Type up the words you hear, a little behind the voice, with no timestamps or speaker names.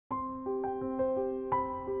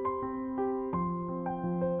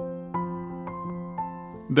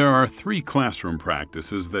There are 3 classroom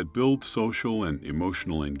practices that build social and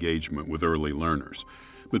emotional engagement with early learners.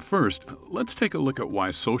 But first, let's take a look at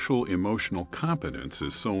why social emotional competence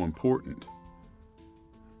is so important.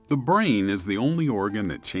 The brain is the only organ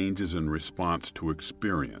that changes in response to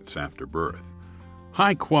experience after birth.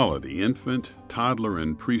 High-quality infant, toddler,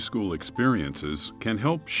 and preschool experiences can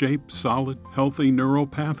help shape solid, healthy neural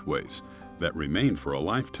pathways that remain for a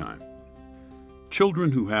lifetime.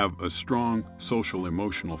 Children who have a strong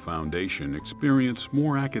social-emotional foundation experience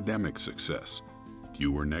more academic success,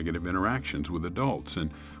 fewer negative interactions with adults,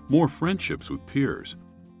 and more friendships with peers.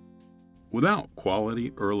 Without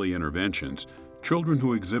quality early interventions, children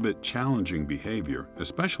who exhibit challenging behavior,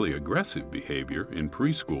 especially aggressive behavior, in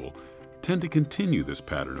preschool, tend to continue this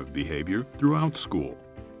pattern of behavior throughout school.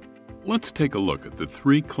 Let's take a look at the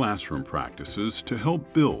 3 classroom practices to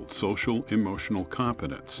help build social-emotional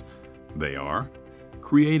competence. They are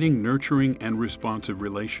creating nurturing and responsive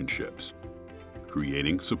relationships,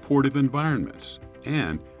 creating supportive environments,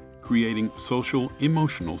 and creating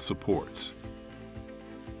social-emotional supports.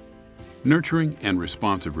 Nurturing and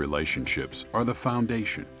responsive relationships are the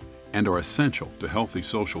foundation and are essential to healthy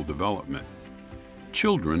social development.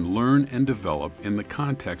 Children learn and develop in the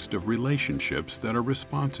context of relationships that are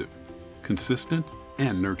responsive, consistent,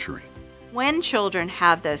 and nurturing. When children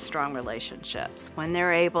have those strong relationships, when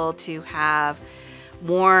they're able to have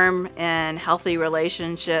warm and healthy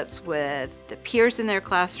relationships with the peers in their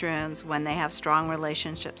classrooms, when they have strong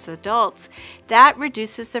relationships with adults, that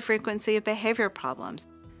reduces the frequency of behavior problems.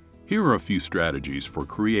 Here are a few strategies for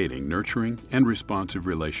creating nurturing and responsive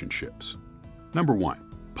relationships. Number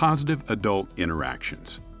 1, positive adult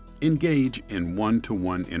interactions. Engage in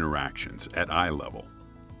one-to-one interactions at eye level.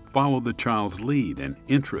 Follow the child's lead and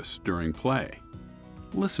interests during play.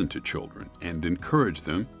 Listen to children and encourage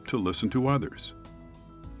them to listen to others.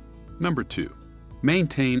 Number 2,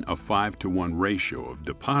 maintain a 5-to-1 ratio of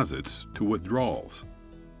deposits to withdrawals.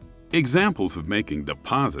 Examples of making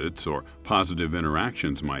deposits or positive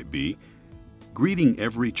interactions might be greeting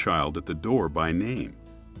every child at the door by name,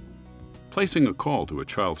 placing a call to a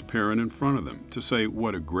child's parent in front of them to say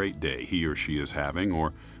what a great day he or she is having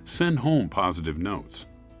or send home positive notes,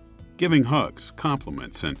 giving hugs,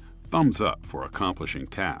 compliments, and thumbs up for accomplishing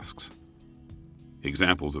tasks.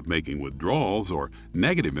 Examples of making withdrawals or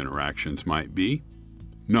negative interactions might be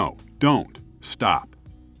no, don't, stop,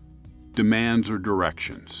 demands or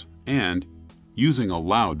directions, and using a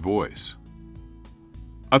loud voice.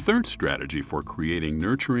 A third strategy for creating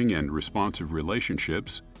nurturing and responsive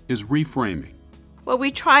relationships is reframing. What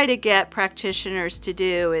we try to get practitioners to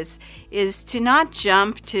do is to not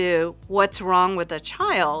jump to what's wrong with a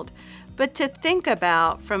child, but to think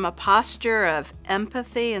about from a posture of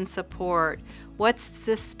empathy and support, what's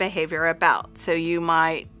this behavior about? So you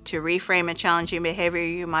might, to reframe a challenging behavior,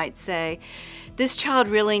 you might say, this child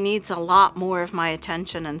really needs a lot more of my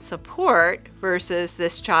attention and support versus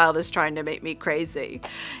this child is trying to make me crazy.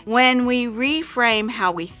 When we reframe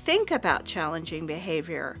how we think about challenging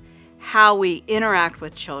behavior, how we interact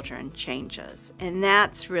with children changes, and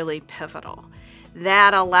that's really pivotal.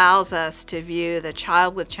 That allows us to view the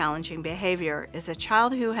child with challenging behavior as a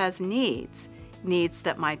child who has needs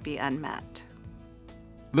that might be unmet.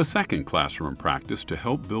 The second classroom practice to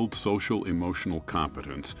help build social-emotional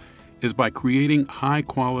competence is by creating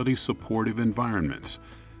high-quality supportive environments.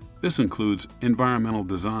 This includes environmental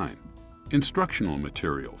design, instructional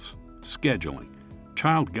materials, scheduling,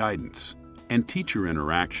 child guidance, and teacher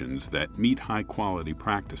interactions that meet high-quality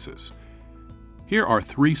practices. Here are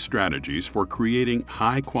 3 strategies for creating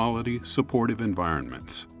high-quality supportive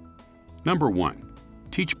environments. Number 1,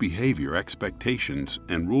 teach behavior expectations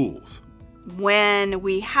and rules. When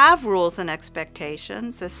we have rules and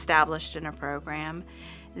expectations established in a program,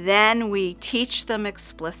 then we teach them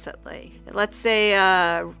explicitly. Let's say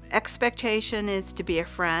expectation is to be a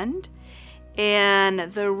friend, and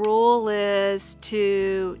the rule is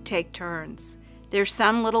to take turns. There's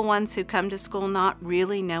some little ones who come to school not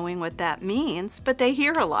really knowing what that means, but they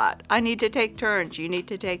hear a lot. I need to take turns, you need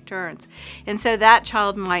to take turns. And so that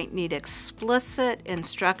child might need explicit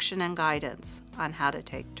instruction and guidance on how to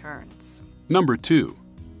take turns. Number 2,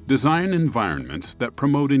 design environments that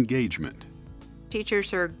promote engagement.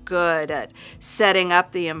 Teachers are good at setting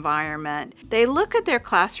up the environment. They look at their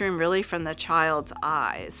classroom really from the child's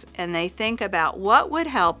eyes, and they think about what would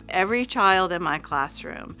help every child in my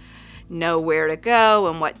classroom know where to go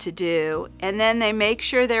and what to do, and then they make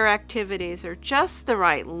sure their activities are just the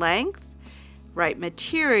right length, right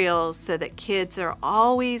materials, so that kids are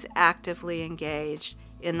always actively engaged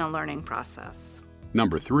in the learning process.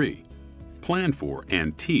 Number 3, plan for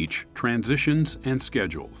and teach transitions and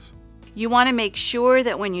schedules. You want to make sure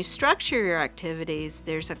that when you structure your activities,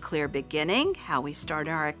 there's a clear beginning, how we start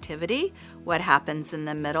our activity, what happens in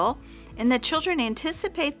the middle, and the children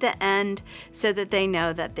anticipate the end so that they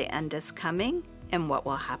know that the end is coming and what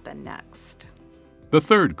will happen next. The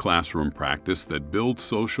third classroom practice that builds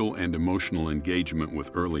social and emotional engagement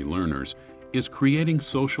with early learners is creating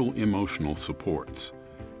social emotional supports.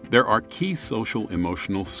 There are key social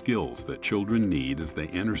emotional skills that children need as they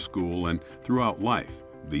enter school and throughout life.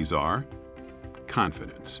 These are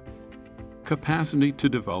confidence, capacity to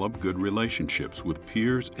develop good relationships with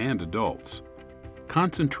peers and adults,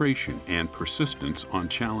 concentration and persistence on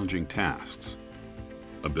challenging tasks,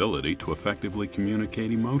 ability to effectively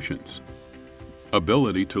communicate emotions,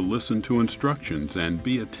 ability to listen to instructions and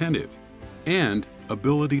be attentive, and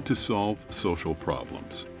ability to solve social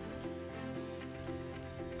problems.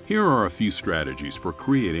 Here are a few strategies for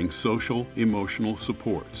creating social emotional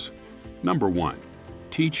supports. Number 1.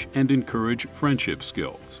 Teach and encourage friendship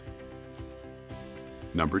skills.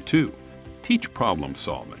 Number 2. Teach problem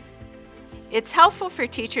solving. It's helpful for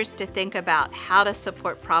teachers to think about how to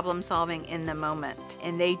support problem solving in the moment,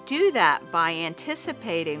 and they do that by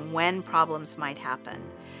anticipating when problems might happen.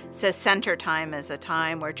 So center time is a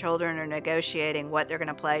time where children are negotiating what they're going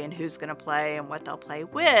to play and who's going to play and what they'll play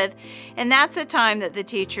with, and that's a time that the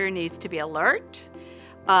teacher needs to be alert,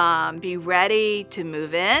 be ready to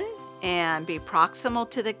move in, and be proximal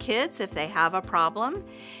to the kids if they have a problem,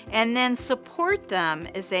 and then support them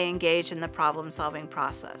as they engage in the problem-solving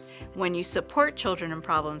process. When you support children in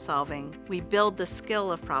problem-solving, we build the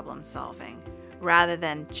skill of problem-solving rather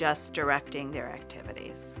than just directing their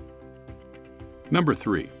activities. Number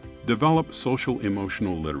 3, develop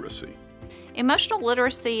social-emotional literacy. Emotional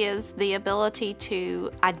literacy is the ability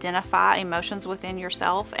to identify emotions within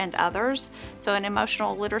yourself and others. So an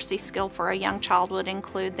emotional literacy skill for a young child would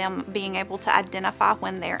include them being able to identify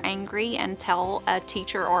when they're angry and tell a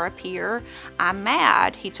teacher or a peer, "I'm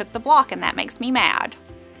mad, he took the block and that makes me mad."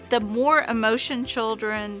 The more emotion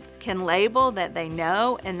children can label that they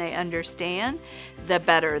know and they understand, the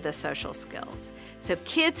better the social skills. So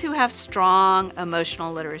kids who have strong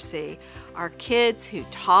emotional literacy are kids who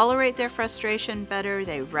tolerate their frustration better,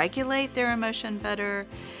 they regulate their emotion better.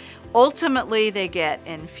 Ultimately, they get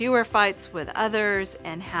in fewer fights with others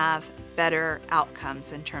and have better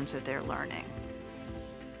outcomes in terms of their learning.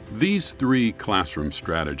 These 3 classroom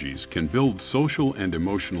strategies can build social and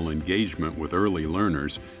emotional engagement with early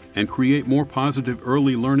learners and create more positive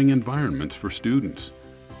early learning environments for students.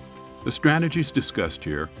 The strategies discussed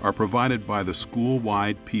here are provided by the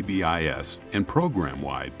school-wide PBIS and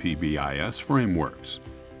program-wide PBIS frameworks.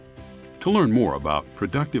 To learn more about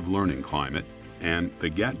productive learning climate and the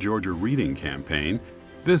Get Georgia Reading campaign,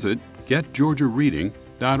 visit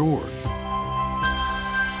getgeorgiareading.org.